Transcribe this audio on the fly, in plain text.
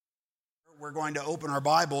we're going to open our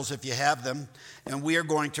Bibles if you have them, and we are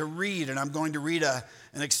going to read. And I'm going to read an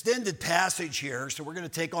extended passage here. So we're going to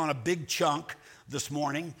take on a big chunk this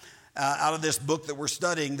morning out of this book that we're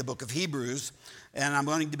studying, the book of Hebrews. And I'm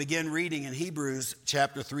going to begin reading in Hebrews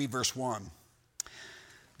chapter 3, verse 1.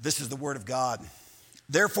 This is the word of God.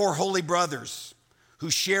 Therefore, holy brothers who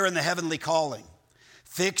share in the heavenly calling,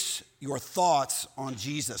 fix your thoughts on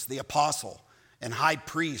Jesus, the apostle and high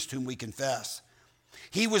priest whom we confess.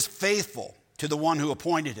 He was faithful to the one who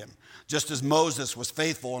appointed him, just as Moses was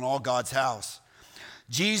faithful in all God's house.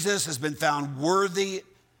 Jesus has been found worthy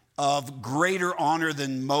of greater honor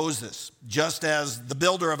than Moses, just as the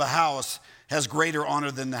builder of a house has greater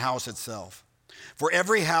honor than the house itself. For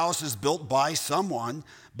every house is built by someone,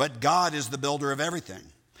 but God is the builder of everything.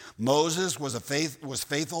 Moses was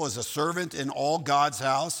faithful as a servant in all God's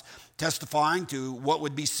house, testifying to what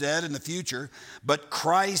would be said in the future, but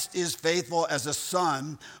Christ is faithful as a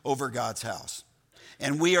son over God's house.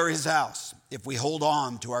 And we are his house if we hold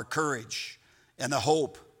on to our courage and the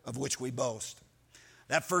hope of which we boast.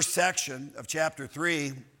 That first section of chapter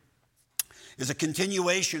 3 is a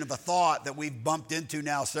continuation of a thought that we've bumped into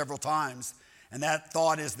now several times, and that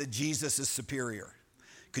thought is that Jesus is superior.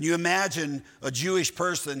 Can you imagine a Jewish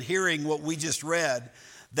person hearing what we just read,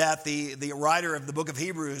 that the writer of the book of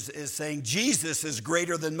Hebrews is saying Jesus is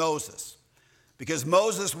greater than Moses, because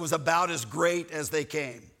Moses was about as great as they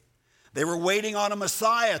came. They were waiting on a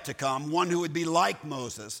Messiah to come, one who would be like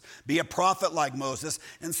Moses, be a prophet like Moses.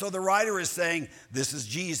 And so the writer is saying, this is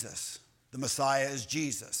Jesus. The Messiah is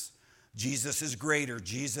Jesus. Jesus is greater.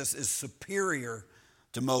 Jesus is superior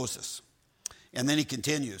to Moses. And then he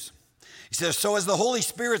continues. He says, so as the Holy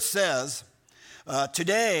Spirit says,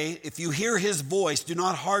 today, if you hear his voice, do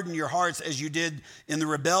not harden your hearts as you did in the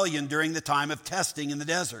rebellion during the time of testing in the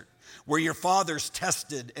desert, where your fathers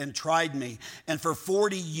tested and tried me, and for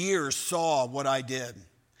 40 years saw what I did.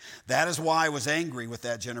 That is why I was angry with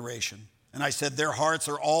that generation. And I said, their hearts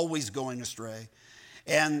are always going astray,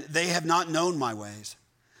 and they have not known my ways.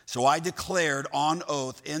 So I declared on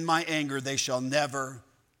oath in my anger, they shall never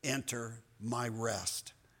enter my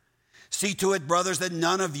rest. See to it, brothers, that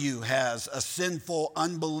none of you has a sinful,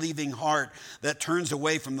 unbelieving heart that turns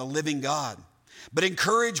away from the living God. But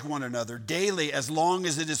encourage one another daily as long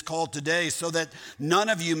as it is called today, so that none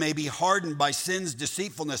of you may be hardened by sin's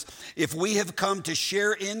deceitfulness. If we have come to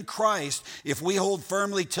share in Christ, if we hold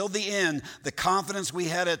firmly till the end the confidence we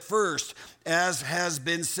had at first, as has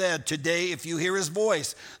been said, today if you hear his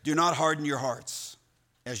voice, do not harden your hearts,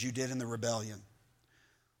 as you did in the rebellion.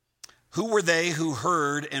 Who were they who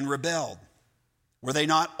heard and rebelled? Were they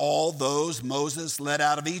not all those Moses led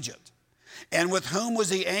out of Egypt? And with whom was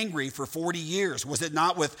he angry for 40 years? Was it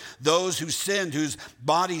not with those who sinned, whose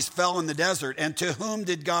bodies fell in the desert? And to whom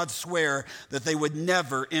did God swear that they would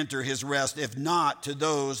never enter his rest, if not to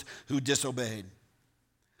those who disobeyed?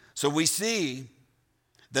 So we see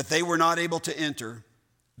that they were not able to enter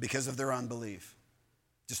because of their unbelief.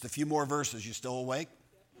 Just a few more verses. You still awake?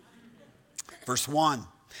 Verse 1.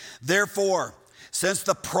 Therefore, since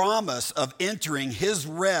the promise of entering his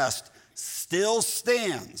rest still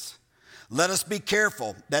stands, let us be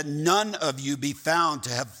careful that none of you be found to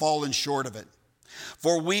have fallen short of it.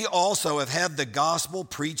 For we also have had the gospel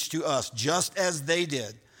preached to us, just as they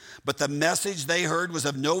did. But the message they heard was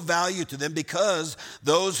of no value to them, because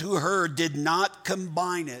those who heard did not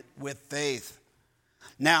combine it with faith.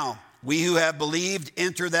 Now, we who have believed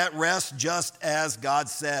enter that rest, just as God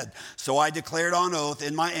said. So I declared on oath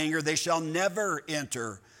in my anger, they shall never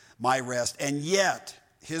enter my rest. And yet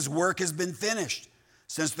his work has been finished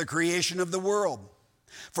since the creation of the world.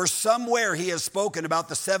 For somewhere he has spoken about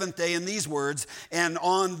the seventh day in these words, and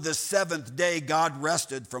on the seventh day God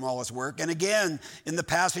rested from all his work. And again, in the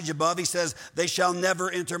passage above, he says, they shall never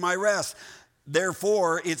enter my rest.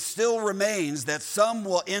 Therefore, it still remains that some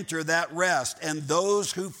will enter that rest, and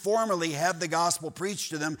those who formerly had the gospel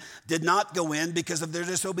preached to them did not go in because of their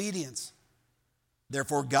disobedience.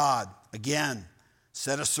 Therefore, God, again,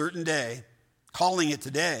 set a certain day, calling it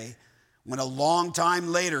today, when a long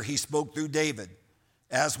time later he spoke through David,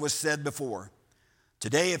 as was said before.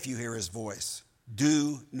 Today, if you hear his voice,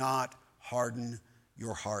 do not harden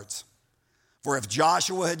your hearts. For if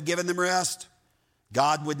Joshua had given them rest,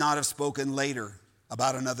 God would not have spoken later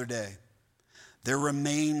about another day. There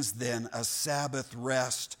remains then a Sabbath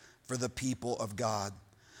rest for the people of God.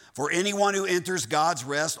 For anyone who enters God's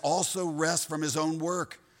rest also rests from his own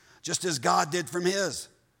work, just as God did from his.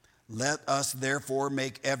 Let us therefore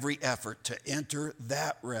make every effort to enter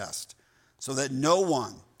that rest, so that no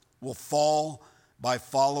one will fall by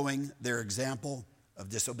following their example of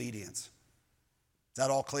disobedience. Is that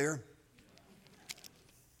all clear?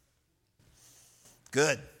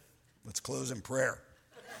 Good. Let's close in prayer.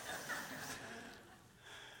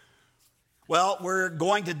 Well, we're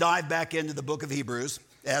going to dive back into the book of Hebrews,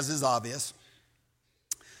 as is obvious.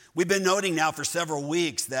 We've been noting now for several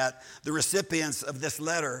weeks that the recipients of this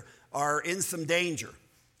letter are in some danger,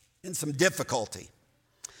 in some difficulty.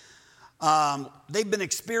 They've been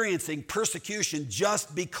experiencing persecution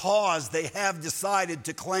just because they have decided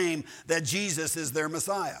to claim that Jesus is their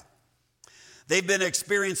Messiah. They've been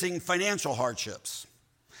experiencing financial hardships.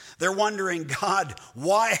 They're wondering, God,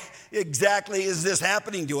 why exactly is this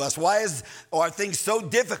happening to us? Why are things so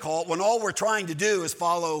difficult when all we're trying to do is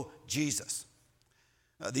follow Jesus?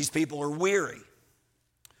 These people are weary.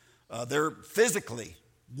 They're physically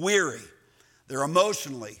weary. They're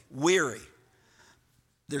emotionally weary.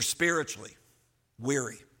 They're spiritually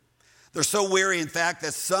weary. They're so weary, in fact,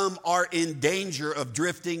 that some are in danger of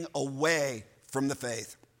drifting away from the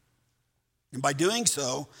faith. And by doing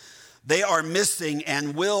so, they are missing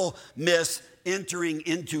and will miss entering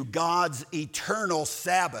into God's eternal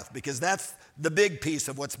Sabbath, because that's the big piece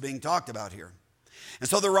of what's being talked about here. And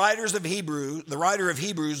so the writer of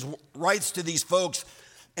Hebrews writes to these folks,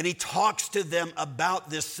 and he talks to them about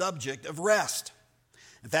this subject of rest.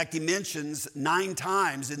 In fact, he mentions 9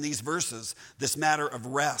 times in these verses this matter of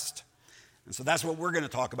rest. And so that's what we're going to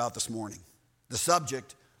talk about this morning, the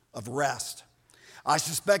subject of rest. I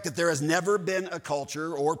suspect that there has never been a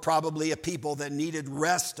culture or probably a people that needed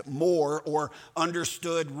rest more or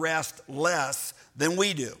understood rest less than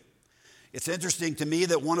we do. It's interesting to me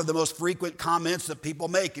that one of the most frequent comments that people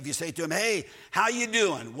make, if you say to them, hey, how you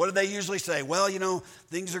doing? What do they usually say? Well,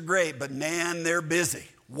 things are great, but man, they're busy.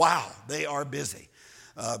 Wow, they are busy.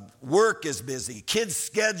 Work is busy. Kids'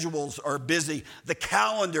 schedules are busy. The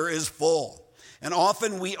calendar is full. And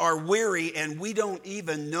often we are weary and we don't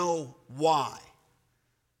even know why.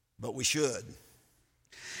 But we should.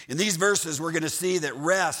 In these verses, we're going to see that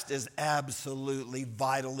rest is absolutely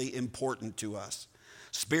vitally important to us.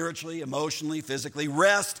 Spiritually, emotionally, physically.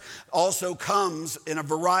 Rest also comes in a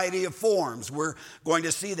variety of forms. We're going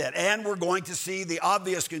to see that. And we're going to see the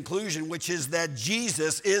obvious conclusion, which is that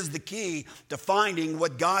Jesus is the key to finding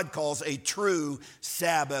what God calls a true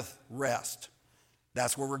Sabbath rest.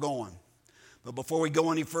 That's where we're going. But before we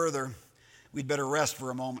go any further, we'd better rest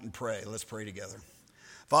for a moment and pray. Let's pray together.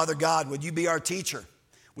 Father God, would you be our teacher?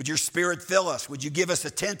 Would your Spirit fill us? Would you give us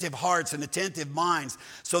attentive hearts and attentive minds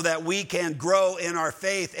so that we can grow in our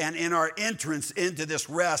faith and in our entrance into this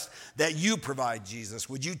rest that you provide, Jesus?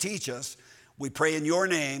 Would you teach us? We pray in your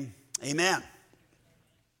name. Amen.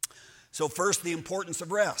 So first, the importance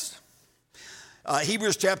of rest.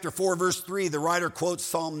 Hebrews chapter 4, verse 3, the writer quotes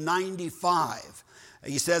Psalm 95.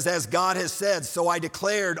 He says, as God has said, so I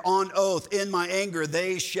declared on oath in my anger,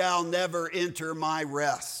 they shall never enter my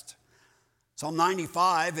rest. Psalm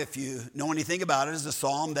 95, if you know anything about it, is a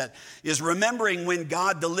psalm that is remembering when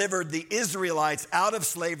God delivered the Israelites out of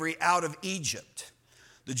slavery, out of Egypt.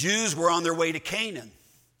 The Jews were on their way to Canaan.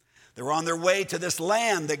 They were on their way to this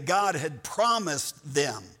land that God had promised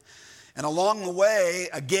them. And along the way,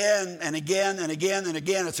 again and again and again and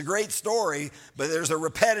again, it's a great story, but there's a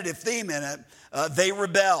repetitive theme in it. They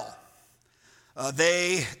rebel.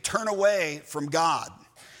 They turn away from God.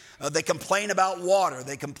 They complain about water.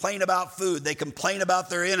 They complain about food. They complain about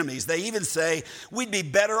their enemies. They even say, we'd be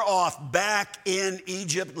better off back in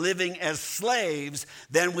Egypt living as slaves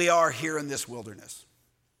than we are here in this wilderness.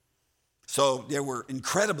 So they were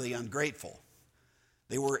incredibly ungrateful.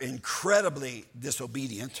 They were incredibly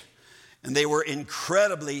disobedient. And they were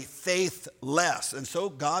incredibly faithless. And so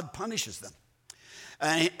God punishes them.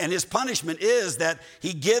 And his punishment is that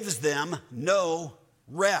he gives them no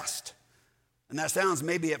rest. And that sounds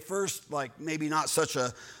maybe at first like maybe not such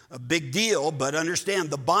a big deal, but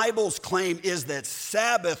understand the Bible's claim is that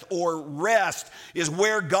Sabbath or rest is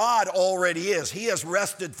where God already is. He has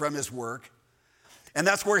rested from his work. And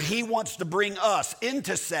that's where he wants to bring us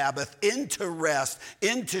into Sabbath, into rest,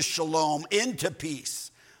 into shalom, into peace.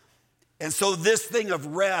 And so this thing of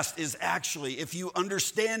rest is actually, if you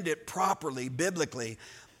understand it properly, biblically,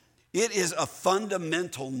 it is a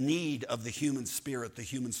fundamental need of the human spirit, the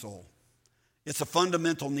human soul. It's a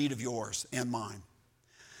fundamental need of yours and mine.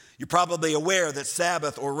 You're probably aware that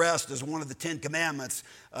Sabbath or rest is one of the 10 commandments.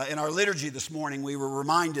 In our liturgy this morning, we were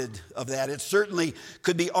reminded of that. It certainly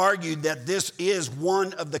could be argued that this is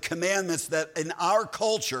one of the commandments that in our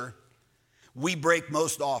culture we break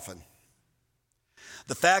most often.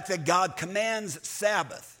 The fact that God commands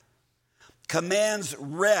Sabbath commands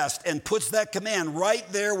rest and puts that command right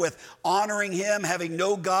there with honoring him, having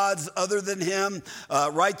no gods other than him,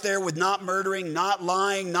 right there with not murdering, not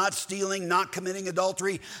lying, not stealing, not committing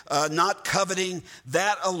adultery, not coveting.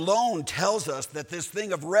 That alone tells us that this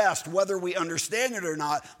thing of rest, whether we understand it or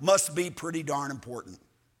not, must be pretty darn important.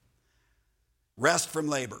 Rest from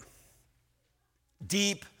labor.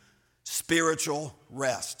 Deep spiritual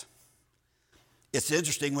rest. It's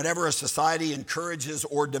interesting, whenever a society encourages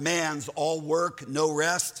or demands all work, no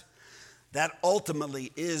rest, that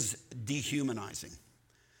ultimately is dehumanizing.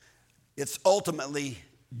 It's ultimately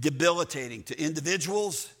debilitating to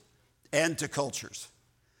individuals and to cultures.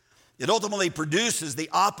 It ultimately produces the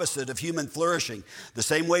opposite of human flourishing, the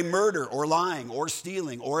same way murder or lying or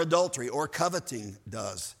stealing or adultery or coveting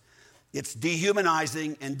does. It's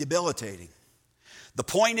dehumanizing and debilitating. The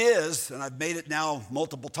point is, and I've made it now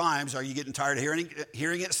multiple times, are you getting tired of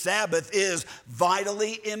hearing it? Sabbath is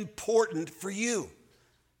vitally important for you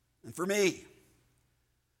and for me,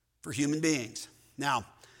 for human beings. Now,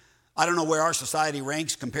 I don't know where our society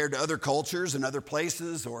ranks compared to other cultures and other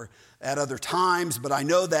places or at other times, but I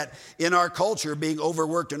know that in our culture, being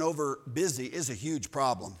overworked and overbusy is a huge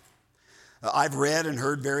problem. I've read and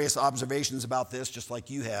heard various observations about this, just like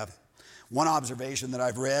you have. One observation that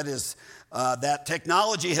I've read is that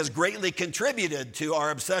technology has greatly contributed to our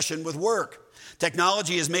obsession with work.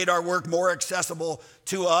 Technology has made our work more accessible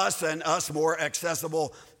to us and us more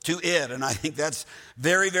accessible to it. And I think that's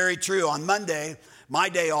very, very true. On Monday, my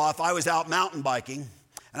day off, I was out mountain biking.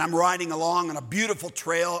 And I'm riding along on a beautiful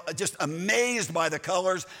trail, just amazed by the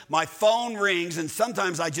colors. My phone rings, and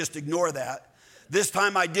sometimes I just ignore that. This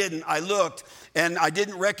time I didn't. I looked, and I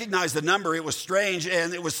didn't recognize the number. It was strange,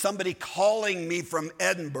 and it was somebody calling me from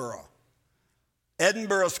Edinburgh.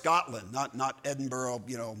 Edinburgh, Scotland, not Edinburgh,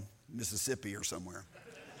 Mississippi or somewhere.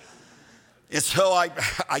 And so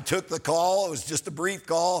I took the call. It was just a brief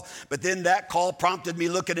call, but then that call prompted me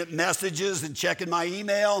looking at messages and checking my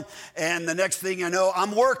email, and the next thing I know,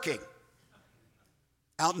 I'm working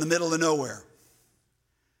out in the middle of nowhere.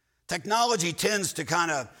 Technology tends to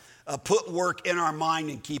kind of put work in our mind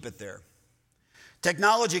and keep it there.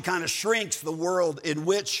 Technology kind of shrinks the world in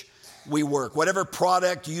which we work. Whatever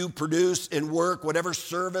product you produce in work, whatever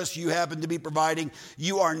service you happen to be providing,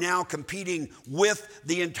 you are now competing with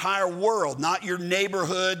the entire world, not your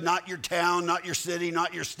neighborhood, not your town, not your city,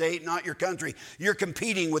 not your state, not your country. You're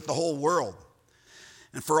competing with the whole world.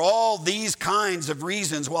 And for all these kinds of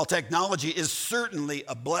reasons, while technology is certainly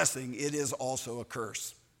a blessing, it is also a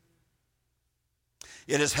curse.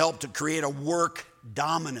 It has helped to create a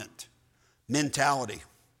work-dominant mentality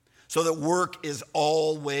so that work is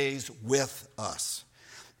always with us.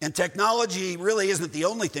 And technology really isn't the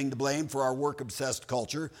only thing to blame for our work-obsessed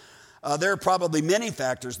culture. There are probably many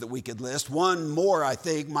factors that we could list. One more, I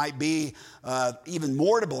think, might be even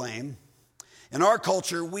more to blame. In our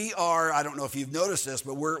culture, we are, I don't know if you've noticed this,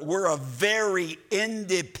 but we're a very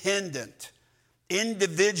independent,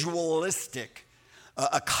 individualistic,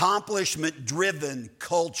 accomplishment-driven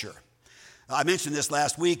culture. I mentioned this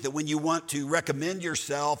last week that when you want to recommend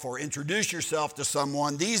yourself or introduce yourself to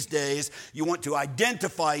someone these days, you want to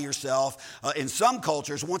identify yourself. In some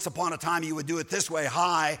cultures, once upon a time, you would do it this way.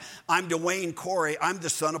 Hi, I'm Dwayne Corey. I'm the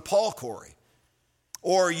son of Paul Corey.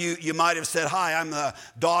 Or you might have said, hi, I'm the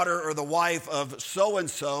daughter or the wife of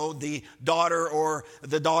so-and-so, the daughter or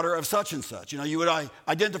the daughter of such and such. You would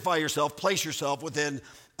identify yourself, place yourself within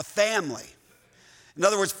a family. In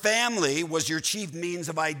other words, family was your chief means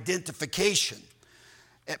of identification,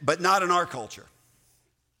 but not in our culture.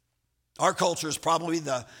 Our culture is probably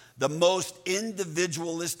the most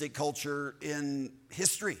individualistic culture in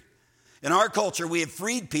history. In our culture, we have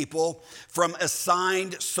freed people from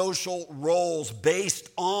assigned social roles based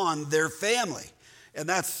on their family, and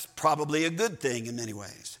that's probably a good thing in many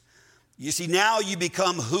ways. You see, now you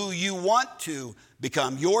become who you want to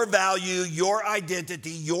become. Your value, your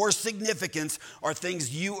identity, your significance are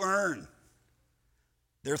things you earn.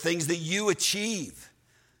 They're things that you achieve.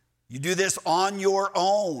 You do this on your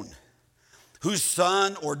own. Whose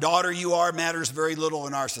son or daughter you are matters very little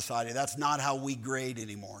in our society. That's not how we grade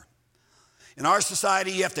anymore. In our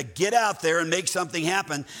society, you have to get out there and make something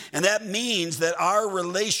happen. And that means that our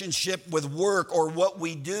relationship with work or what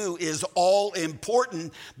we do is all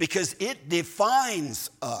important because it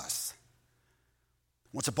defines us.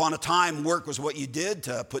 Once upon a time, work was what you did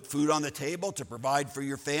to put food on the table, to provide for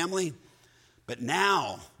your family. But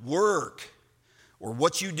now, work or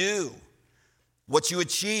what you do What you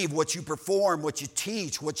achieve, what you perform, what you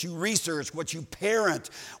teach, what you research, what you parent,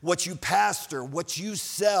 what you pastor, what you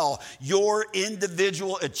sell, your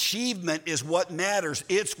individual achievement is what matters.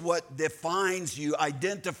 It's what defines you,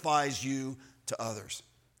 identifies you to others.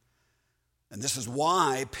 And this is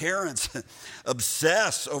why parents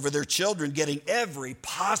obsess over their children getting every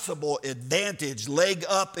possible advantage, leg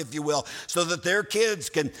up, if you will, so that their kids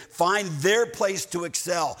can find their place to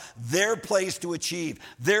excel, their place to achieve,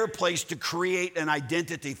 their place to create an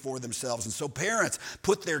identity for themselves. And so parents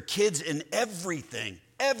put their kids in everything.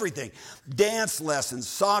 Dance lessons,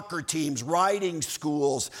 soccer teams, riding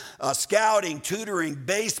schools, scouting, tutoring,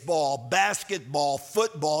 baseball, basketball,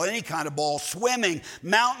 football, any kind of ball, swimming,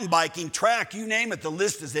 mountain biking, track, you name it, the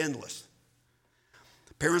list is endless.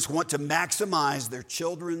 Parents want to maximize their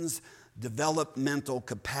children's developmental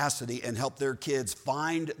capacity and help their kids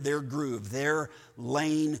find their groove, their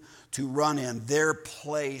lane to run in, their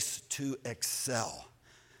place to excel.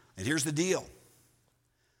 And here's the deal.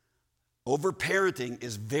 Overparenting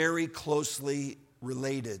is very closely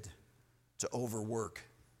related to overwork.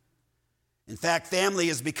 In fact, family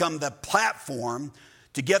has become the platform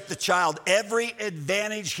to get the child every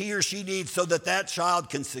advantage he or she needs so that that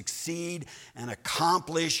child can succeed and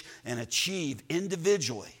accomplish and achieve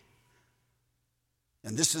individually.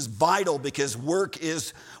 And this is vital because work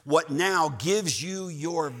is what now gives you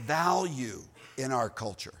your value in our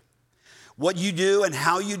culture. What you do and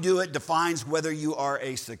how you do it defines whether you are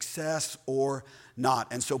a success or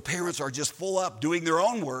not. And so parents are just full up doing their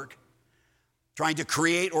own work, trying to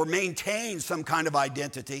create or maintain some kind of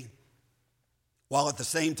identity, while at the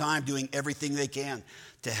same time doing everything they can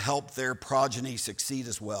to help their progeny succeed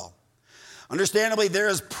as well. Understandably, there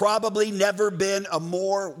has probably never been a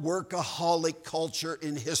more workaholic culture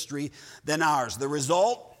in history than ours. The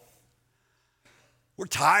result? We're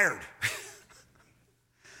tired.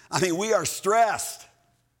 I mean, we are stressed.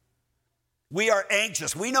 We are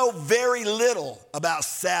anxious. We know very little about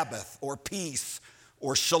Sabbath or peace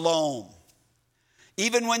or shalom.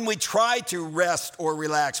 Even when we try to rest or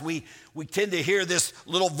relax, we tend to hear this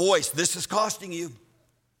little voice. This is costing you.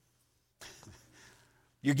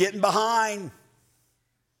 You're getting behind.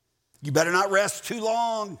 You better not rest too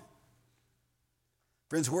long.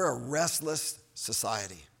 Friends, we're a restless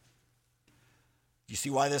society. Do you see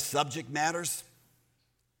why this subject matters?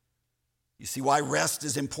 You see why rest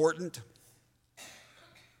is important?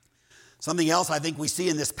 Something else I think we see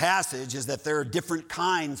in this passage is that there are different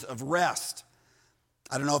kinds of rest.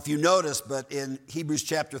 I don't know if you noticed, but in Hebrews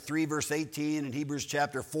chapter 3, verse 18, and Hebrews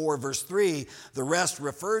chapter 4, verse 3, the rest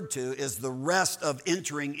referred to is the rest of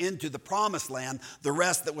entering into the promised land, the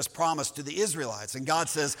rest that was promised to the Israelites. And God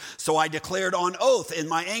says, so I declared on oath in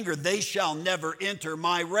my anger, they shall never enter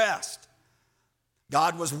my rest.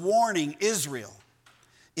 God was warning Israel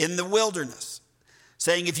in the wilderness,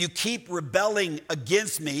 saying, if you keep rebelling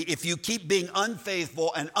against me, if you keep being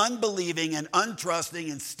unfaithful and unbelieving and untrusting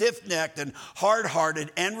and stiff-necked and hard-hearted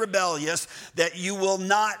and rebellious, that you will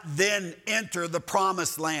not then enter the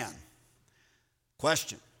promised land.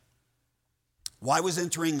 Question: why was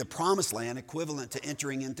entering the promised land equivalent to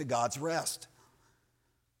entering into God's rest?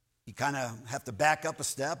 You kind of have to back up a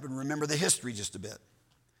step and remember the history just a bit.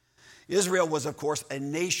 Israel was, of course, a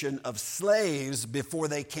nation of slaves before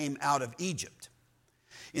they came out of Egypt.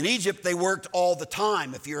 In Egypt, they worked all the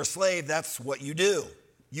time. If you're a slave, that's what you do.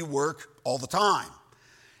 You work all the time.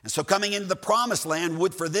 And so coming into the promised land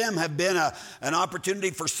would for them have been an opportunity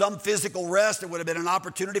for some physical rest. It would have been an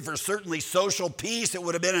opportunity for certainly social peace. It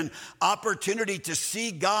would have been an opportunity to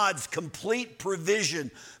see God's complete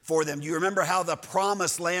provision for them. Do you remember how the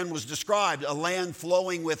promised land was described? A land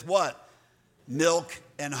flowing with what? Milk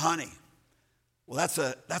and honey. Well,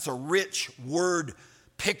 that's a rich word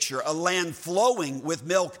picture, a land flowing with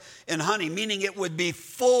milk and honey, meaning it would be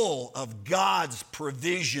full of God's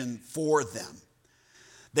provision for them.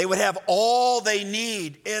 They would have all they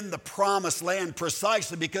need in the promised land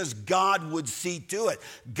precisely because God would see to it.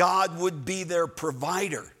 God would be their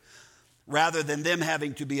provider rather than them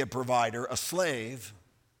having to be a provider, a slave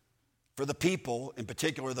for the people, in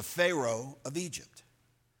particular the Pharaoh of Egypt.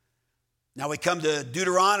 Now we come to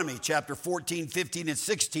Deuteronomy chapter 14, 15, and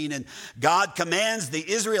 16, and God commands the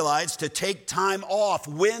Israelites to take time off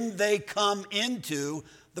when they come into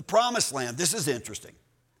the promised land. This is interesting.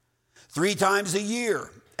 3 times a year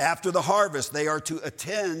after the harvest, they are to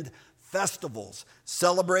attend festivals,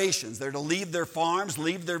 celebrations. They're to leave their farms,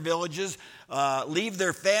 leave their villages, leave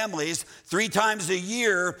their families. 3 times a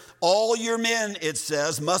year, all your men, it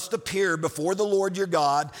says, must appear before the Lord your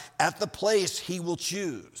God at the place he will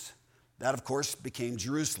choose. That, of course, became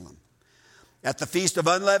Jerusalem. at the Feast of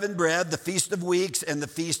Unleavened Bread, the Feast of Weeks, and the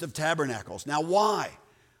Feast of Tabernacles. Now, why?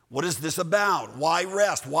 What is this about? Why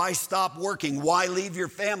rest? Why stop working? Why leave your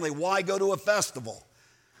family? Why go to a festival?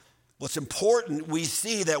 Well, it's important we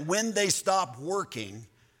see that when they stop working,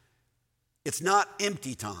 it's not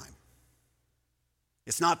empty time.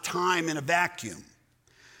 It's not time in a vacuum.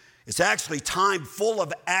 It's actually time full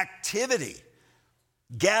of activity,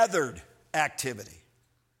 gathered activity.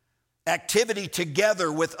 Activity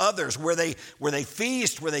together with others, where they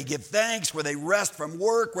feast, where they give thanks, where they rest from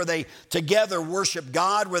work, where they together worship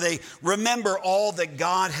God, where they remember all that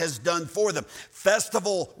God has done for them.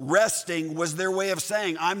 Festival resting was their way of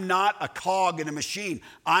saying, I'm not a cog in a machine.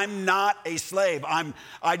 I'm not a slave.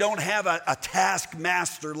 I don't have a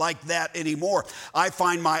taskmaster like that anymore. I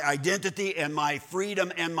find my identity and my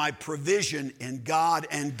freedom and my provision in God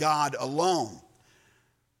and God alone.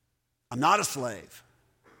 I'm not a slave.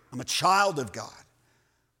 I'm a child of God.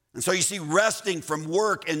 And so you see, resting from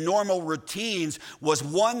work and normal routines was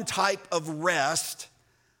one type of rest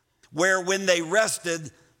where when they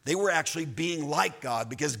rested, they were actually being like God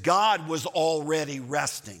because God was already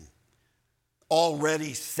resting,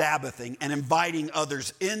 already Sabbathing and inviting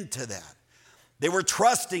others into that. They were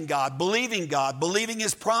trusting God, believing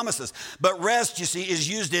his promises. But rest, you see, is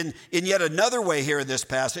used in yet another way here in this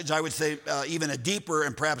passage. I would say even a deeper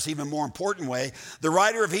and perhaps even more important way. The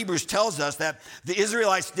writer of Hebrews tells us that the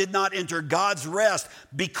Israelites did not enter God's rest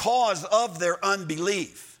because of their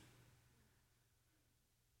unbelief.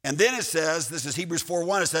 And then it says, this is Hebrews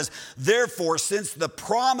 4:1, it says, therefore, since the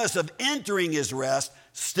promise of entering his rest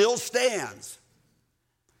still stands,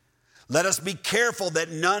 let us be careful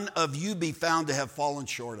that none of you be found to have fallen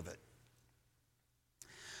short of it.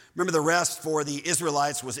 Remember, the rest for the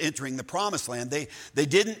Israelites was entering the promised land. They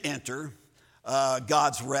didn't enter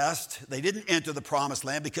God's rest. They didn't enter the promised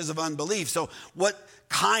land because of unbelief. So what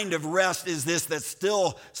kind of rest is this that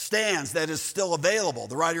still stands, that is still available?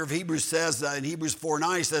 The writer of Hebrews says in Hebrews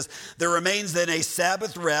 4:9, he says, there remains then a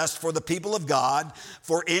Sabbath rest for the people of God,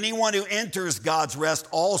 for anyone who enters God's rest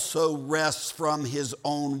also rests from his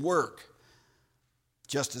own work,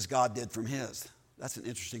 just as God did from his. That's an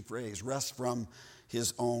interesting phrase, rest from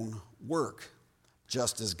his own work,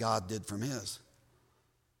 just as God did from his.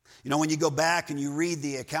 You know, when you go back and you read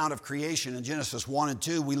the account of creation in Genesis 1 and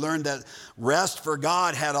 2, we learned that rest for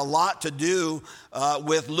God had a lot to do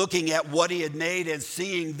with looking at what he had made and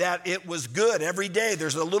seeing that it was good. Every day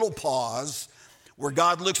there's a little pause where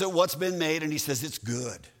God looks at what's been made and he says, it's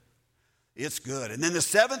good. It's good. And then the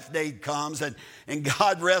seventh day comes and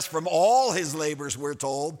God rests from all his labors, we're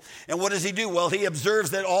told. And what does he do? Well, he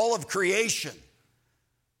observes that all of creation,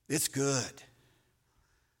 it's good.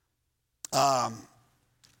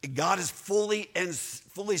 God is fully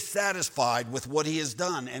satisfied with what he has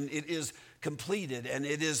done, and it is completed, and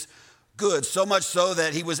it is good. So much so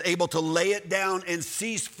that he was able to lay it down and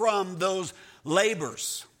cease from those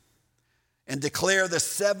labors and declare the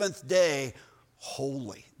seventh day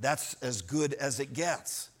holy. That's as good as it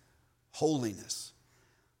gets, holiness.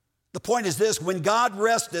 The point is this: when God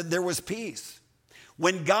rested, there was peace.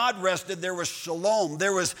 When God rested, there was shalom,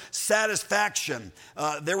 there was satisfaction,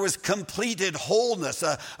 there was completed wholeness,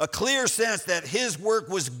 a clear sense that his work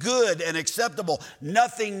was good and acceptable.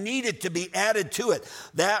 Nothing needed to be added to it.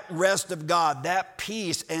 That rest of God, that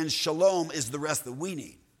peace and shalom is the rest that we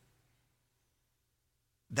need.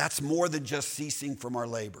 That's more than just ceasing from our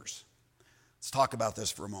labors. Let's talk about this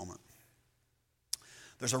for a moment.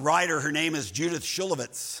 There's a writer, her name is Judith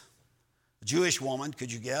Shulevitz, a Jewish woman,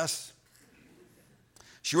 could you guess?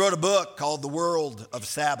 She wrote a book called The World of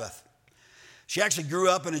Sabbath. She actually grew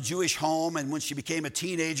up in a Jewish home, and when she became a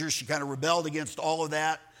teenager, she kind of rebelled against all of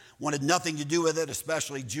that, wanted nothing to do with it,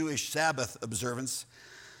 especially Jewish Sabbath observance.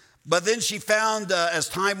 But then she found, as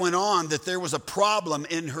time went on, that there was a problem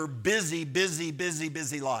in her busy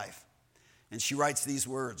life. And she writes these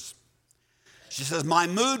words. She says, my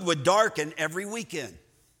mood would darken every weekend.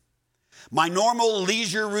 My normal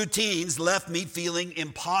leisure routines left me feeling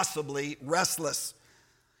impossibly restless.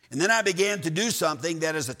 And then I began to do something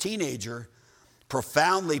that as a teenager,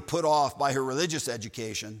 profoundly put off by her religious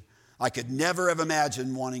education, I could never have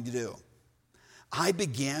imagined wanting to do. I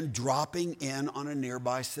began dropping in on a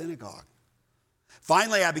nearby synagogue.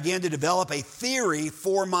 Finally, I began to develop a theory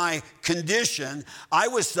for my condition. I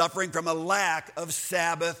was suffering from a lack of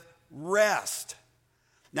Sabbath rest.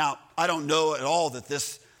 Now, I don't know at all that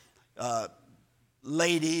this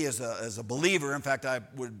lady is a believer. In fact, I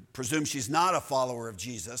would presume she's not a follower of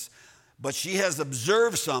Jesus, but she has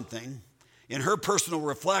observed something in her personal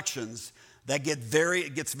reflections that gets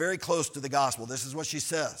very close to the gospel. This is what she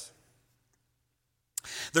says.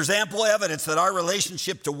 There's ample evidence that our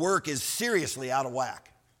relationship to work is seriously out of whack.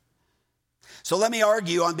 So let me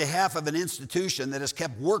argue on behalf of an institution that has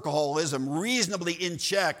kept workaholism reasonably in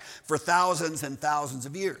check for thousands and thousands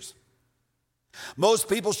of years. Most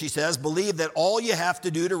people, she says, believe that all you have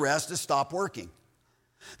to do to rest is stop working.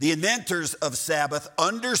 The inventors of Sabbath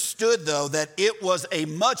understood, though, that it was a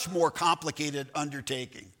much more complicated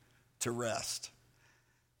undertaking to rest.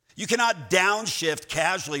 You cannot downshift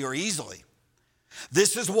casually or easily.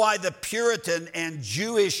 This is why the Puritan and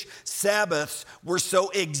Jewish Sabbaths were so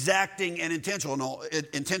exacting and intentional.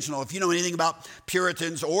 If you know anything about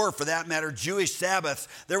Puritans or, for that matter, Jewish Sabbaths,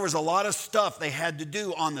 there was a lot of stuff they had to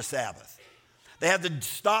do on the Sabbath. They had to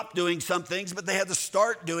stop doing some things, but they had to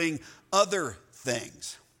start doing other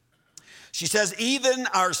things. She says, even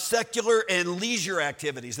our secular and leisure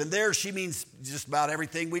activities, and there she means just about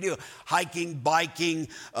everything we do: hiking, biking,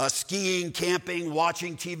 skiing, camping,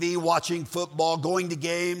 watching TV, watching football, going to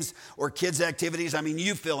games, or kids' activities. I mean,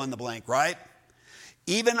 you fill in the blank, right?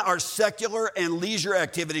 Even our secular and leisure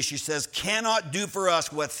activities, she says, cannot do for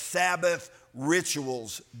us what Sabbath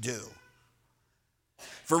rituals do.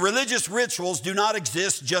 For religious rituals do not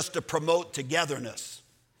exist just to promote togetherness.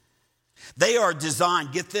 They are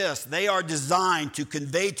designed, get this, they are designed to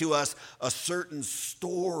convey to us a certain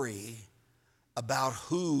story about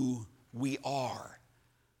who we are.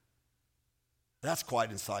 That's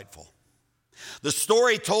quite insightful. The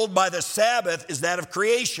story told by the Sabbath is that of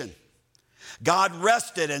creation. God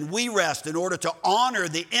rested and we rest in order to honor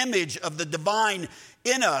the image of the divine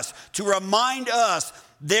in us, to remind us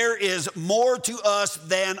there is more to us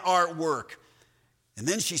than our work. And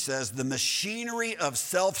then she says, the machinery of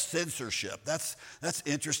self-censorship. That's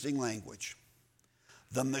interesting language.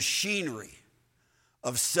 The machinery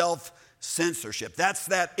of self-censorship. That's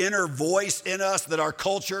that inner voice in us that our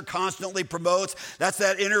culture constantly promotes. That's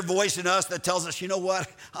that inner voice in us that tells us, you know what?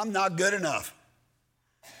 I'm not good enough.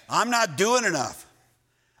 I'm not doing enough.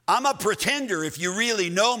 I'm a pretender if you really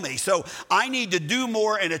know me. So I need to do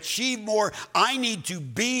more and achieve more. I need to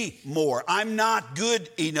be more. I'm not good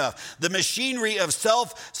enough. The machinery of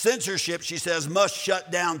self-censorship, she says, must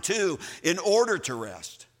shut down too in order to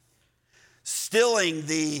rest. Stilling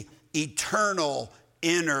the eternal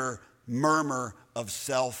inner murmur of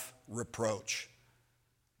self-reproach.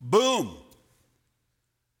 Boom.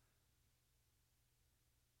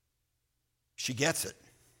 She gets it.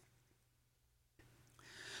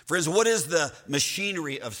 Friends, what is the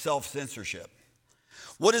machinery of self-censorship?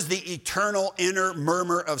 What is the eternal inner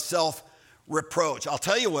murmur of self-reproach? I'll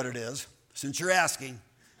tell you what it is, since you're asking.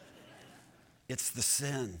 It's the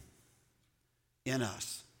sin in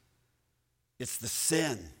us. It's the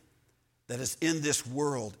sin that is in this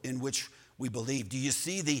world in which we believe. Do you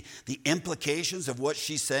see the implications of what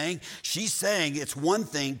she's saying? She's saying it's one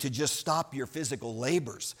thing to just stop your physical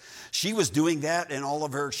labors. She was doing that in all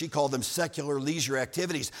of her, she called them secular leisure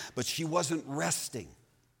activities, but she wasn't resting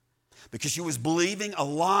because she was believing a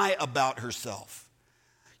lie about herself.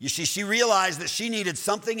 You see, she realized that she needed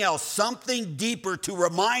something else, something deeper to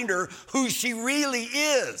remind her who she really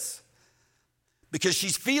is, because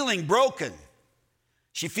she's feeling broken.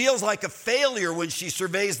 She feels like a failure when she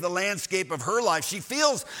surveys the landscape of her life. She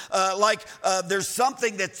feels like there's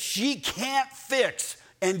something that she can't fix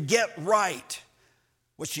and get right.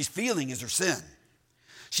 What she's feeling is her sin.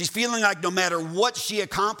 She's feeling like no matter what she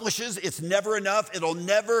accomplishes, it's never enough. It'll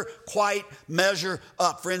never quite measure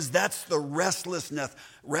up. Friends, that's the restlessness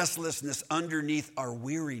underneath our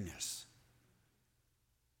weariness.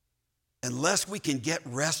 Unless we can get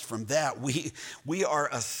rest from that, we are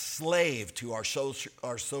a slave to our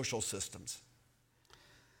social systems.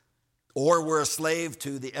 Or we're a slave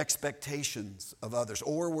to the expectations of others.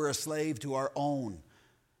 Or we're a slave to our own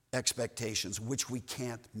expectations, which we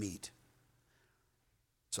can't meet.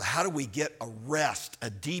 So how do we get a rest,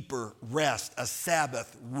 a deeper rest, a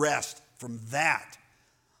Sabbath rest from that?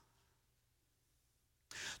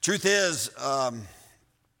 Truth is,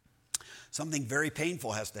 something very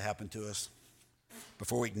painful has to happen to us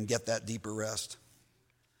before we can get that deeper rest.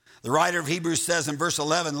 The writer of Hebrews says in verse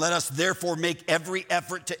 11, let us therefore make every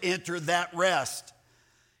effort to enter that rest.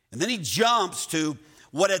 And then he jumps to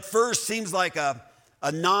what at first seems like a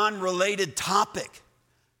non-related topic.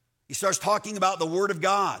 He starts talking about the Word of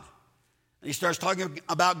God. And he starts talking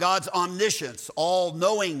about God's omniscience,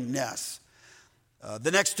 all-knowingness.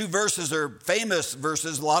 The next two verses are famous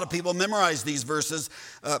verses. A lot of people memorize these verses.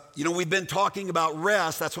 We've been talking about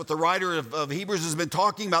rest. That's what the writer of Hebrews has been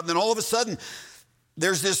talking about. And then all of a sudden,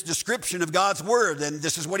 there's this description of God's word. And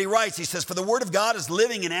this is what he writes. He says, for the word of God is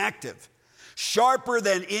living and active, sharper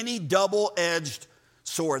than any double-edged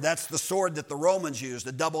sword. That's the sword that the Romans used,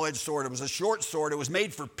 a double-edged sword. It was a short sword. It was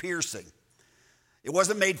made for piercing. It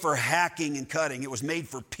wasn't made for hacking and cutting. It was made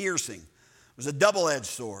for piercing. It was a double-edged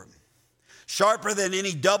sword. Sharper than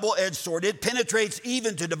any double-edged sword. It penetrates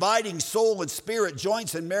even to dividing soul and spirit,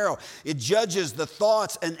 joints and marrow. It judges the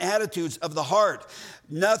thoughts and attitudes of the heart.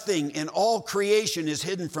 Nothing in all creation is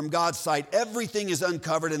hidden from God's sight. Everything is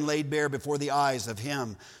uncovered and laid bare before the eyes of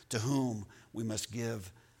him to whom we must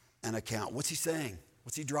give an account. What's he saying?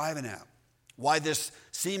 What's he driving at? Why this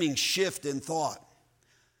seeming shift in thought?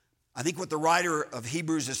 I think what the writer of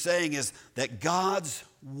Hebrews is saying is that God's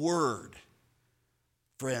word,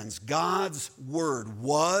 friends, God's word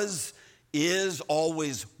was, is,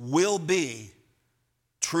 always will be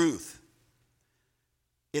truth.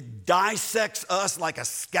 It dissects us like a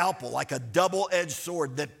scalpel, like a double-edged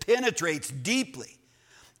sword that penetrates deeply.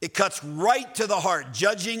 It cuts right to the heart,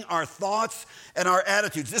 judging our thoughts and our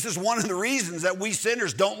attitudes. This is one of the reasons that we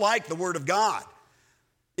sinners don't like the Word of God.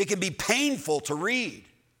 It can be painful to read.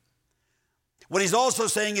 What he's also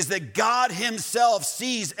saying is that God himself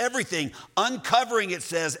sees everything, uncovering, it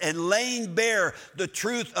says, and laying bare the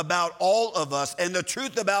truth about all of us. And the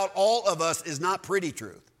truth about all of us is not pretty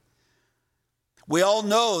truth. We all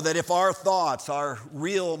know that if our thoughts, our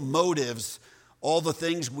real motives, all the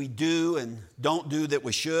things we do and don't do that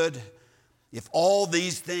we should, if all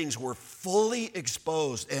these things were fully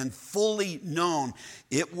exposed and fully known,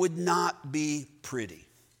 it would not be pretty.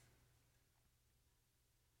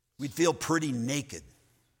 We'd feel pretty naked.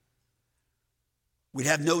 We'd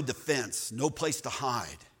have no defense, no place to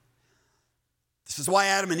hide. This is why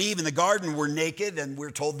Adam and Eve in the garden were naked, and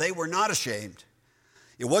we're told they were not ashamed.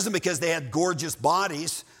 It wasn't because they had gorgeous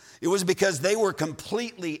bodies. It was because they were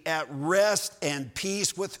completely at rest and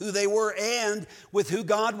peace with who they were and with who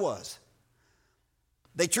God was.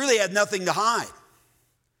 They truly had nothing to hide.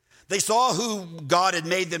 They saw who God had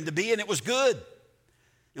made them to be, and it was good.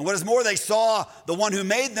 And what is more, they saw the one who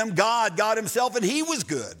made them, God himself, and he was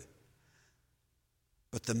good.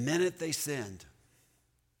 But the minute they sinned,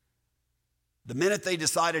 the minute they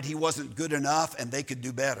decided he wasn't good enough and they could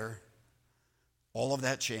do better, all of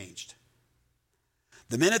that changed.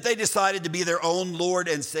 The minute they decided to be their own Lord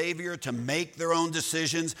and Savior, to make their own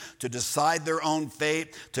decisions, to decide their own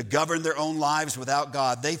fate, to govern their own lives without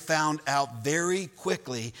God, they found out very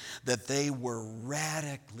quickly that they were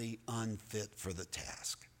radically unfit for the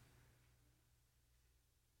task.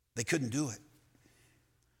 They couldn't do it.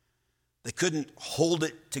 They couldn't hold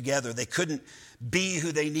it together. They couldn't be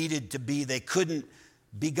who they needed to be. They couldn't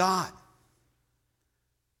be God.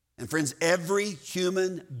 And friends, every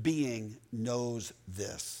human being knows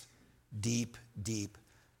this deep, deep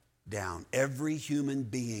down. Every human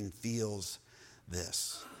being feels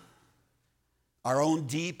this. Our own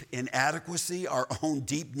deep inadequacy, our own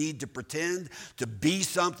deep need to pretend, to be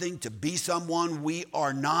something, to be someone we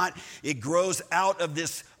are not. It grows out of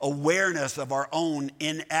this awareness of our own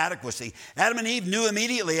inadequacy. Adam and Eve knew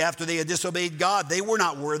immediately after they had disobeyed God, they were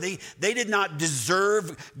not worthy. They did not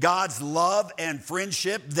deserve God's love and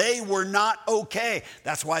friendship. They were not okay.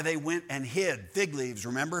 That's why they went and hid fig leaves,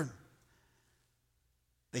 remember?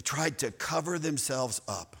 They tried to cover themselves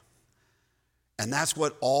up. And that's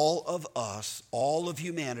what all of us, all of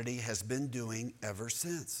humanity has been doing ever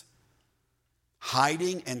since.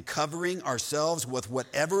 Hiding and covering ourselves with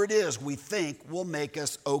whatever it is we think will make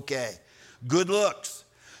us okay. Good looks,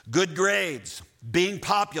 good grades, being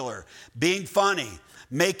popular, being funny,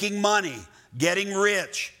 making money, getting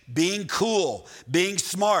rich, being cool, being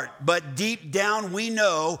smart. But deep down we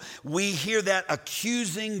know, we hear that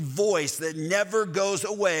accusing voice that never goes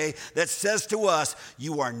away that says to us,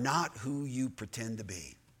 you are not who you pretend to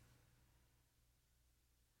be.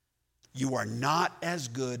 You are not as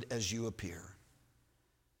good as you appear.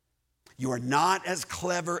 You are not as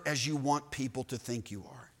clever as you want people to think you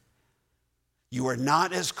are. You are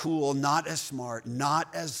not as cool, not as smart,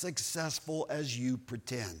 not as successful as you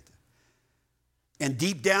pretend. And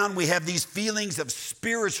deep down, we have these feelings of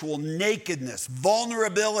spiritual nakedness,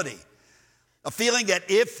 vulnerability, a feeling that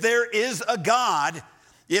if there is a God,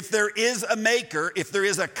 if there is a maker, if there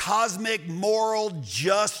is a cosmic, moral,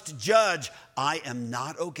 just judge, I am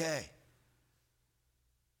not okay.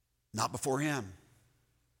 Not before him.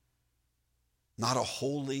 Not a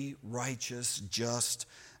holy, righteous, just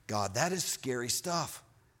God. That is scary stuff.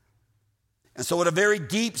 And so at a very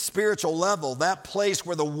deep spiritual level, that place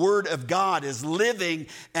where the Word of God is living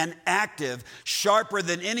and active, sharper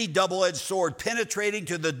than any double-edged sword, penetrating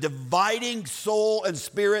to the dividing soul and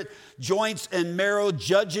spirit, joints and marrow,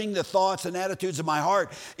 judging the thoughts and attitudes of my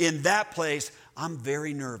heart, in that place, I'm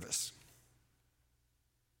very nervous.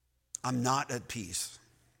 I'm not at peace.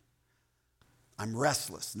 I'm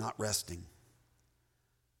restless, not resting.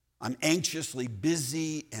 I'm anxiously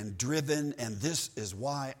busy and driven, and this is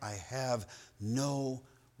why I have no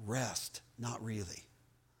rest. Not really.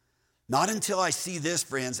 Not until I see this,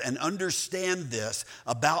 friends, and understand this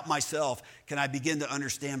about myself can I begin to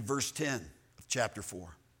understand verse 10 of chapter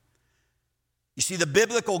 4. You see, the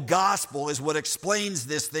biblical gospel is what explains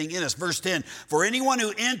this thing in us. Verse 10, for anyone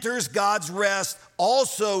who enters God's rest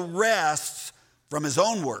also rests from his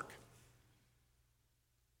own work,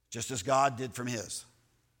 just as God did from his.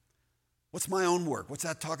 What's my own work? What's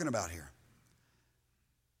that talking about here?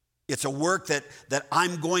 It's a work that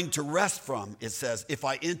I'm going to rest from, it says, if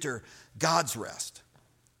I enter God's rest.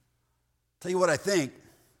 Tell you what I think.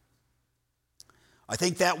 I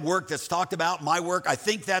think that work that's talked about, my work, I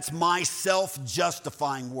think that's my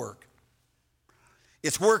self-justifying work.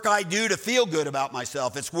 It's work I do to feel good about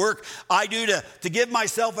myself. It's work I do to give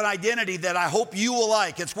myself an identity that I hope you will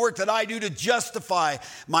like. It's work that I do to justify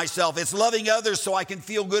myself. It's loving others so I can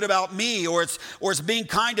feel good about me, or it's being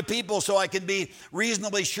kind to people so I can be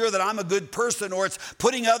reasonably sure that I'm a good person, or it's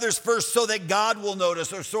putting others first so that God will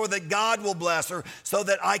notice, or so that God will bless, or so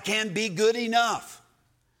that I can be good enough.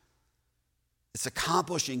 It's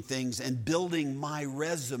accomplishing things and building my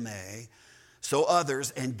resume so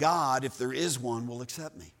others and God, if there is one, will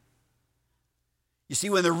accept me. You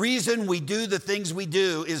see, when the reason we do the things we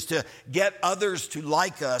do is to get others to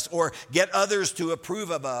like us, or get others to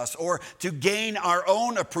approve of us, or to gain our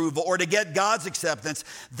own approval, or to get God's acceptance,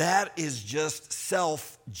 that is just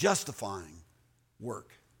self-justifying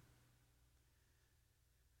work.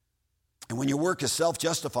 And when your work is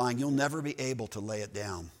self-justifying, you'll never be able to lay it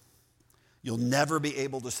down. You'll never be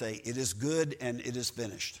able to say, it is good and it is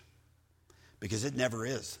finished. Because it never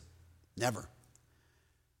is. Never.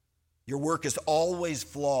 Your work is always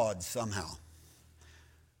flawed somehow.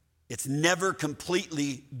 It's never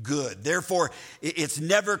completely good. Therefore, it's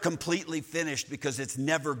never completely finished because it's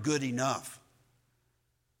never good enough.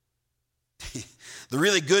 The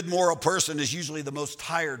really good moral person is usually the most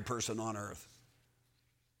tired person on earth.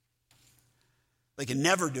 They can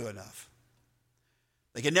never do enough.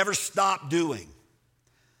 They can never stop doing.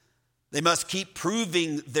 They must keep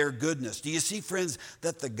proving their goodness. Do you see, friends,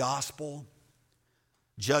 that the gospel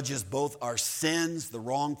judges both our sins, the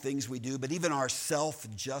wrong things we do, but even our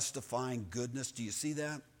self-justifying goodness? Do you see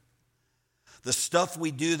that? The stuff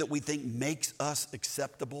we do that we think makes us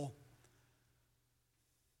acceptable.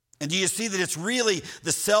 And do you see that it's really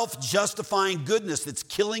the self-justifying goodness that's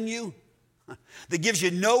killing you? That gives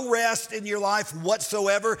you no rest in your life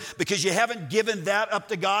whatsoever because you haven't given that up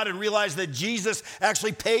to God and realized that Jesus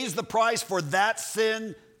actually pays the price for that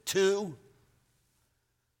sin too.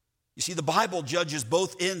 You see, the Bible judges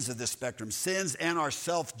both ends of this spectrum, sins and our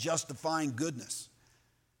self-justifying goodness.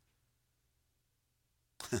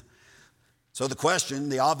 So the question,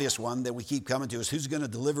 the obvious one that we keep coming to is, who's going to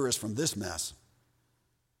deliver us from this mess?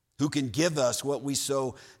 Who can give us what we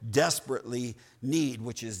so desperately need,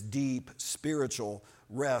 which is deep spiritual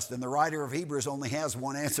rest? And the writer of Hebrews only has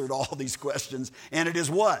one answer to all these questions, and it is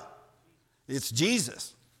what? It's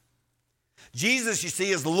Jesus. Jesus, you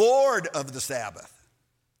see, is Lord of the Sabbath.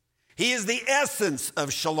 He is the essence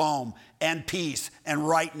of shalom and peace and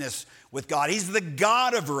rightness with God. He's the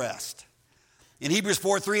God of rest. In Hebrews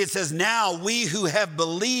 4:3 it says, now we who have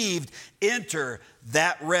believed enter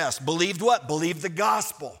that rest. Believed what? Believed the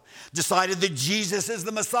gospel. Decided that Jesus is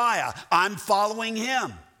the Messiah. I'm following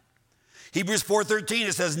him. Hebrews 4:13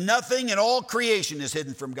 it says, nothing in all creation is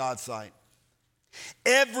hidden from God's sight.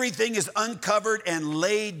 Everything is uncovered and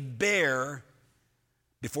laid bare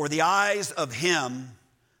before the eyes of him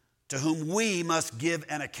to whom we must give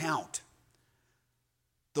an account.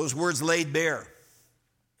 Those words, laid bare,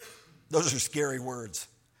 those are scary words.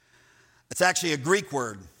 It's actually a Greek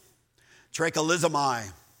word,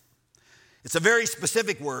 trachalizomai. It's a very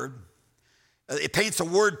specific word. It paints a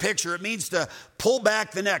word picture. It means to pull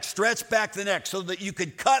back the neck, stretch back the neck so that you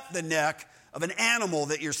could cut the neck of an animal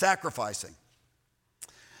that you're sacrificing.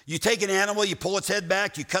 You take an animal, you pull its head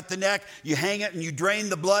back, you cut the neck, you hang it, and you drain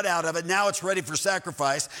the blood out of it. Now it's ready for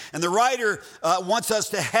sacrifice. And the writer wants us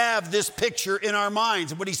to have this picture in our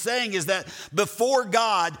minds. And what he's saying is that before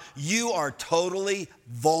God, you are totally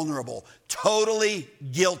vulnerable, totally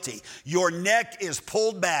guilty. Your neck is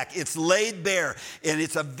pulled back, it's laid bare, and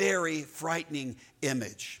it's a very frightening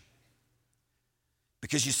image.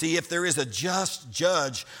 Because you see, if there is a just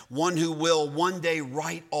judge, one who will one day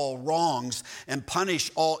right all wrongs and punish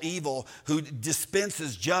all evil, who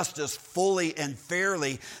dispenses justice fully and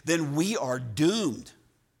fairly, then we are doomed.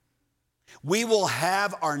 We will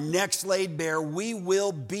have our necks laid bare. We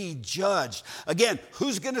will be judged. Again,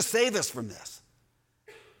 who's going to save us from this?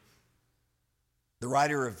 The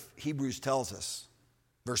writer of Hebrews tells us,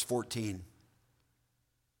 verse 14,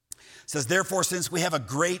 says, therefore, since we have a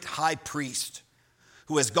great high priest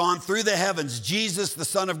who has gone through the heavens, Jesus, the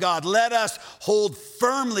Son of God, let us hold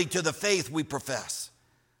firmly to the faith we profess.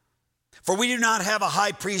 For we do not have a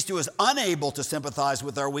high priest who is unable to sympathize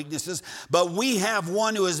with our weaknesses, but we have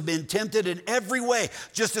one who has been tempted in every way,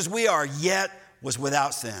 just as we are, yet was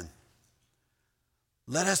without sin.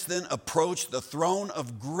 Let us then approach the throne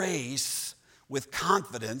of grace with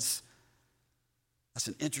confidence. That's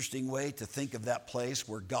an interesting way to think of that place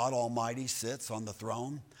where God Almighty sits on the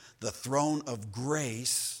throne of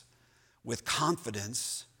grace with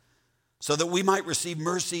confidence, so that we might receive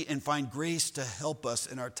mercy and find grace to help us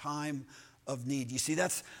in our time of need. You see,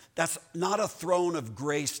 that's not a throne of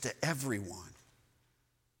grace to everyone.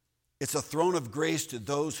 It's a throne of grace to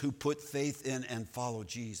those who put faith in and follow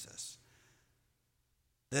Jesus.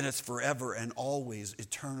 Then it's forever and always,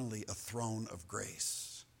 eternally, a throne of grace.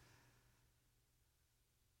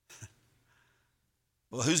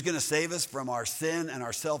 Well, who's going to save us from our sin and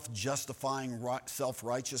our self-justifying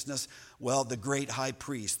self-righteousness? Well, the great high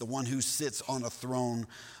priest, the one who sits on a throne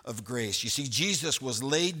of grace. You see, Jesus was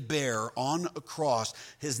laid bare on a cross,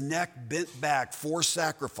 his neck bent back for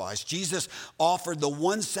sacrifice. Jesus offered the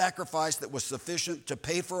one sacrifice that was sufficient to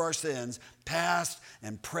pay for our sins, past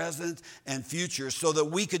and present and future, so that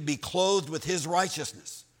we could be clothed with his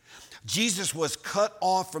righteousness. Jesus was cut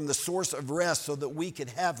off from the source of rest so that we could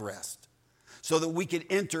have rest, so that we could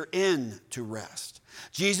enter into rest.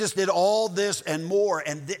 Jesus did all this and more.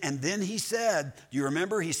 And then he said, do you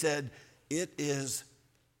remember? He said, it is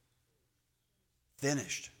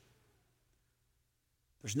finished.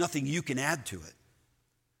 There's nothing you can add to it.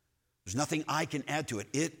 There's nothing I can add to it.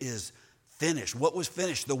 It is finished. What was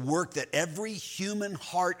finished? The work that every human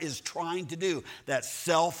heart is trying to do. That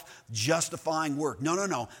self-justifying work.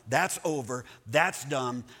 No. That's over. That's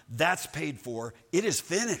done. That's paid for. It is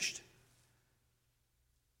finished.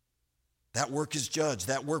 That work is judged.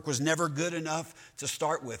 That work was never good enough to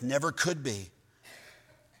start with, never could be.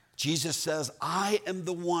 Jesus says, I am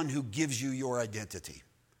the one who gives you your identity,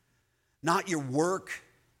 not your work.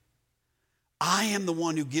 I am the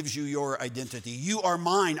one who gives you your identity. You are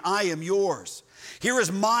mine. I am yours. Here is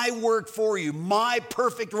my work for you, my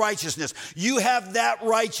perfect righteousness. You have that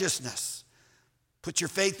righteousness. Put your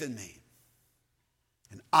faith in me,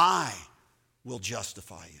 and I will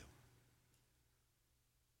justify you.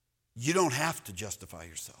 You don't have to justify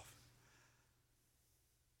yourself.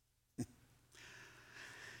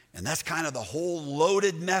 And that's kind of the whole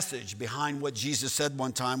loaded message behind what Jesus said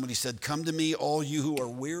one time when he said, come to me, all you who are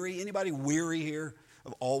weary. Anybody weary here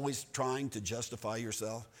of always trying to justify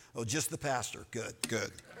yourself? Oh, just the pastor.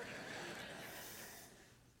 Good.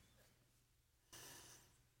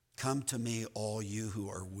 Come to me, all you who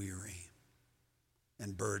are weary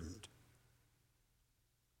and burdened,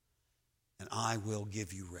 and I will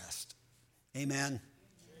give you rest. Amen.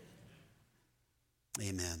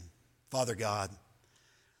 Amen. Father God,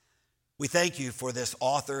 we thank you for this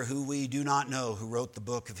author who we do not know, who wrote the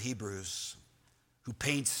book of Hebrews, who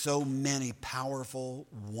paints so many powerful,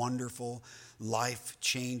 wonderful,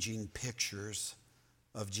 life-changing pictures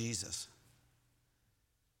of Jesus.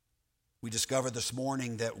 We discovered this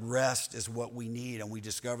morning that rest is what we need, and we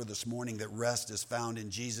discovered this morning that rest is found in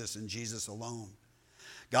Jesus and Jesus alone.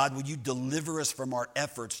 God, would you deliver us from our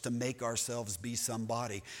efforts to make ourselves be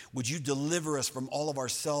somebody? Would you deliver us from all of our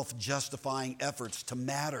self-justifying efforts to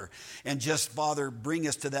matter? And just, Father, bring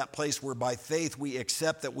us to that place where by faith we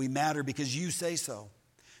accept that we matter because you say so.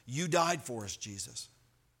 You died for us, Jesus.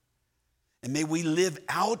 And may we live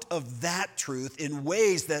out of that truth in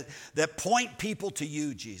ways that point people to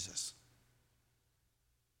you, Jesus.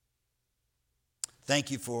 Thank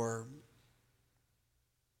you for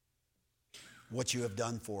what you have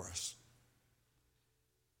done for us.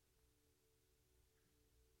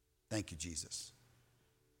 Thank you, Jesus.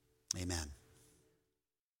 Amen.